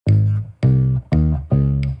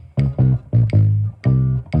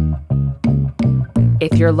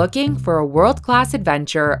If you're looking for a world-class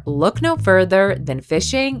adventure, look no further than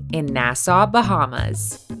fishing in Nassau,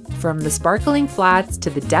 Bahamas. From the sparkling flats to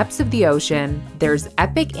the depths of the ocean, there's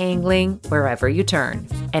epic angling wherever you turn.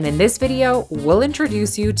 And in this video, we'll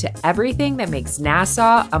introduce you to everything that makes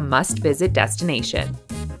Nassau a must-visit destination.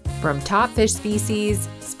 From top fish species,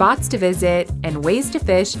 spots to visit, and ways to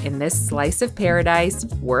fish in this slice of paradise,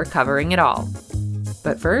 we're covering it all.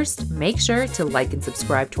 But first, make sure to like and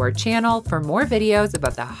subscribe to our channel for more videos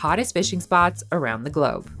about the hottest fishing spots around the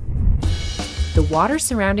globe. The waters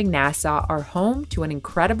surrounding Nassau are home to an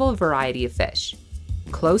incredible variety of fish.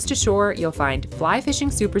 Close to shore, you'll find fly fishing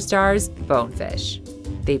superstars, Bonefish.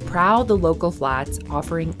 They prowl the local flats,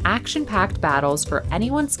 offering action-packed battles for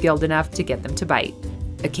anyone skilled enough to get them to bite.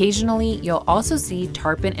 Occasionally, you'll also see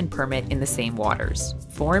tarpon and permit in the same waters,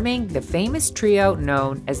 forming the famous trio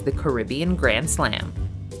known as the Caribbean Grand Slam.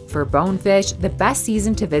 For bonefish, the best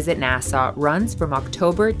season to visit Nassau runs from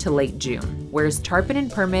October to late June, whereas tarpon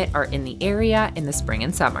and permit are in the area in the spring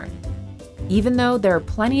and summer. Even though there are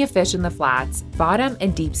plenty of fish in the flats, bottom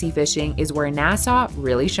and deep sea fishing is where Nassau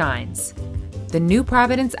really shines. The New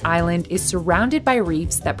Providence Island is surrounded by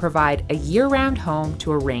reefs that provide a year-round home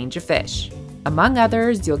to a range of fish. Among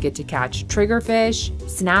others, you'll get to catch triggerfish,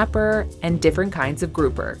 snapper, and different kinds of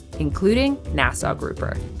grouper, including Nassau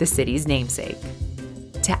grouper, the city's namesake.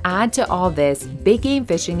 To add to all this, big game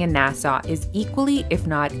fishing in Nassau is equally, if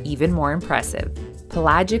not even more impressive.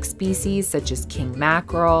 Pelagic species such as king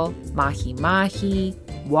mackerel, Mahi Mahi,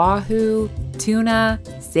 wahoo, tuna,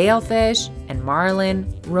 sailfish, and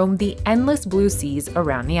marlin roam the endless blue seas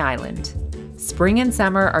around the island. Spring and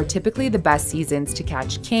summer are typically the best seasons to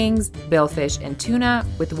catch kings, billfish, and tuna,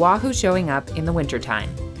 with wahoo showing up in the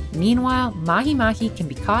wintertime. Meanwhile, Mahi Mahi can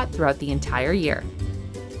be caught throughout the entire year.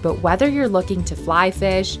 But whether you're looking to fly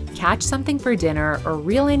fish, catch something for dinner, or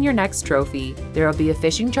reel in your next trophy, there will be a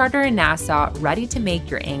fishing charter in Nassau ready to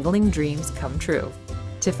make your angling dreams come true.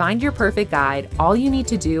 To find your perfect guide, all you need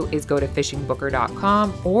to do is go to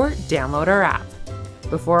fishingbooker.com or download our app.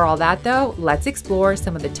 Before all that though, let's explore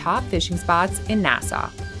some of the top fishing spots in Nassau.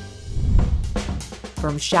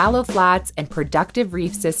 From shallow flats and productive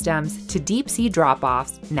reef systems to deep sea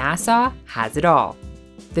drop-offs, Nassau has it all.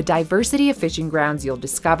 The diversity of fishing grounds you'll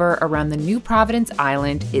discover around the New Providence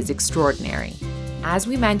Island is extraordinary. As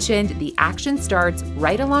we mentioned, the action starts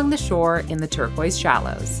right along the shore in the turquoise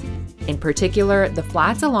shallows. In particular, the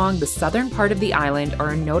flats along the southern part of the island are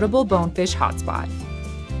a notable bonefish hotspot.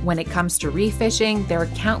 When it comes to reef fishing, there are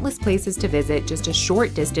countless places to visit just a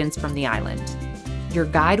short distance from the island. Your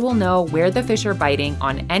guide will know where the fish are biting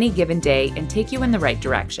on any given day and take you in the right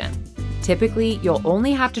direction. Typically, you'll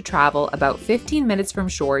only have to travel about 15 minutes from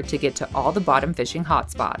shore to get to all the bottom fishing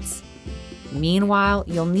hotspots. Meanwhile,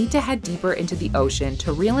 you'll need to head deeper into the ocean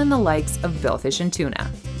to reel in the likes of billfish and tuna.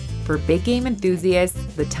 For big game enthusiasts,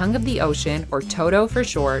 the tongue of the ocean, or Toto for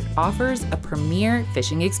short, offers a premier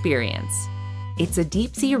fishing experience. It's a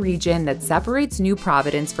deep-sea region that separates New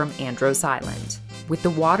Providence from Andros Island, with the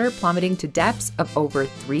water plummeting to depths of over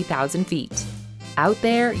 3,000 feet. Out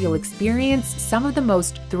there, you'll experience some of the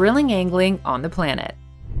most thrilling angling on the planet.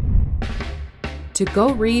 To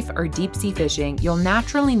go reef or deep-sea fishing, you'll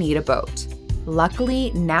naturally need a boat.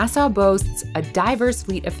 Luckily, Nassau boasts a diverse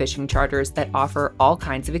fleet of fishing charters that offer all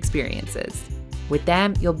kinds of experiences. With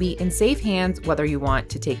them, you'll be in safe hands whether you want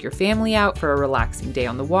to take your family out for a relaxing day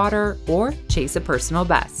on the water or chase a personal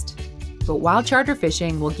best. But while charter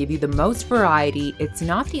fishing will give you the most variety, it's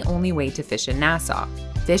not the only way to fish in Nassau.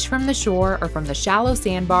 Fish from the shore or from the shallow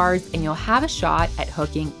sandbars, and you'll have a shot at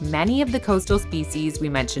hooking many of the coastal species we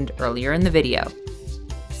mentioned earlier in the video.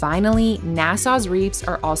 Finally, Nassau's reefs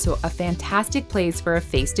are also a fantastic place for a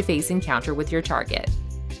face-to-face encounter with your target.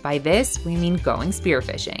 By this, we mean going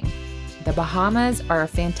spearfishing. The Bahamas are a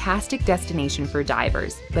fantastic destination for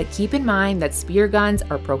divers, but keep in mind that spear guns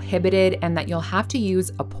are prohibited and that you'll have to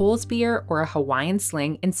use a pole spear or a Hawaiian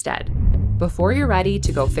sling instead. Before you're ready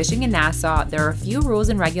to go fishing in Nassau, there are a few rules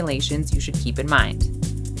and regulations you should keep in mind.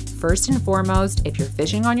 First and foremost, if you're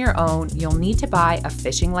fishing on your own, you'll need to buy a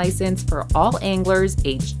fishing license for all anglers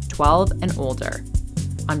aged 12 and older.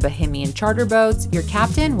 On Bahamian charter boats, your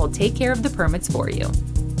captain will take care of the permits for you.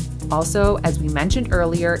 Also, as we mentioned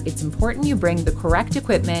earlier, it's important you bring the correct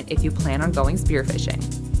equipment if you plan on going spearfishing.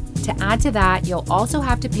 To add to that, you'll also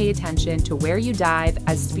have to pay attention to where you dive,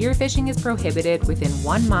 as spearfishing is prohibited within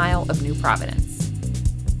 1 mile of New Providence.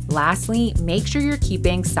 Lastly, make sure you're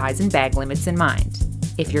keeping size and bag limits in mind.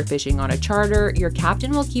 If you're fishing on a charter, your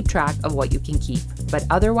captain will keep track of what you can keep, but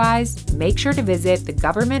otherwise, make sure to visit the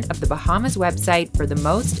Government of the Bahamas website for the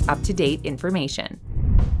most up-to-date information.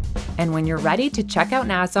 And when you're ready to check out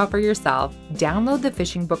Nassau for yourself, download the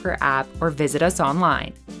Fishing Booker app or visit us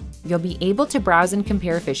online. You'll be able to browse and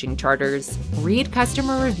compare fishing charters, read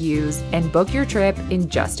customer reviews, and book your trip in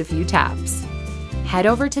just a few taps. Head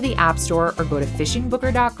over to the App Store or go to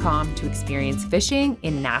fishingbooker.com to experience fishing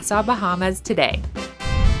in Nassau, Bahamas today.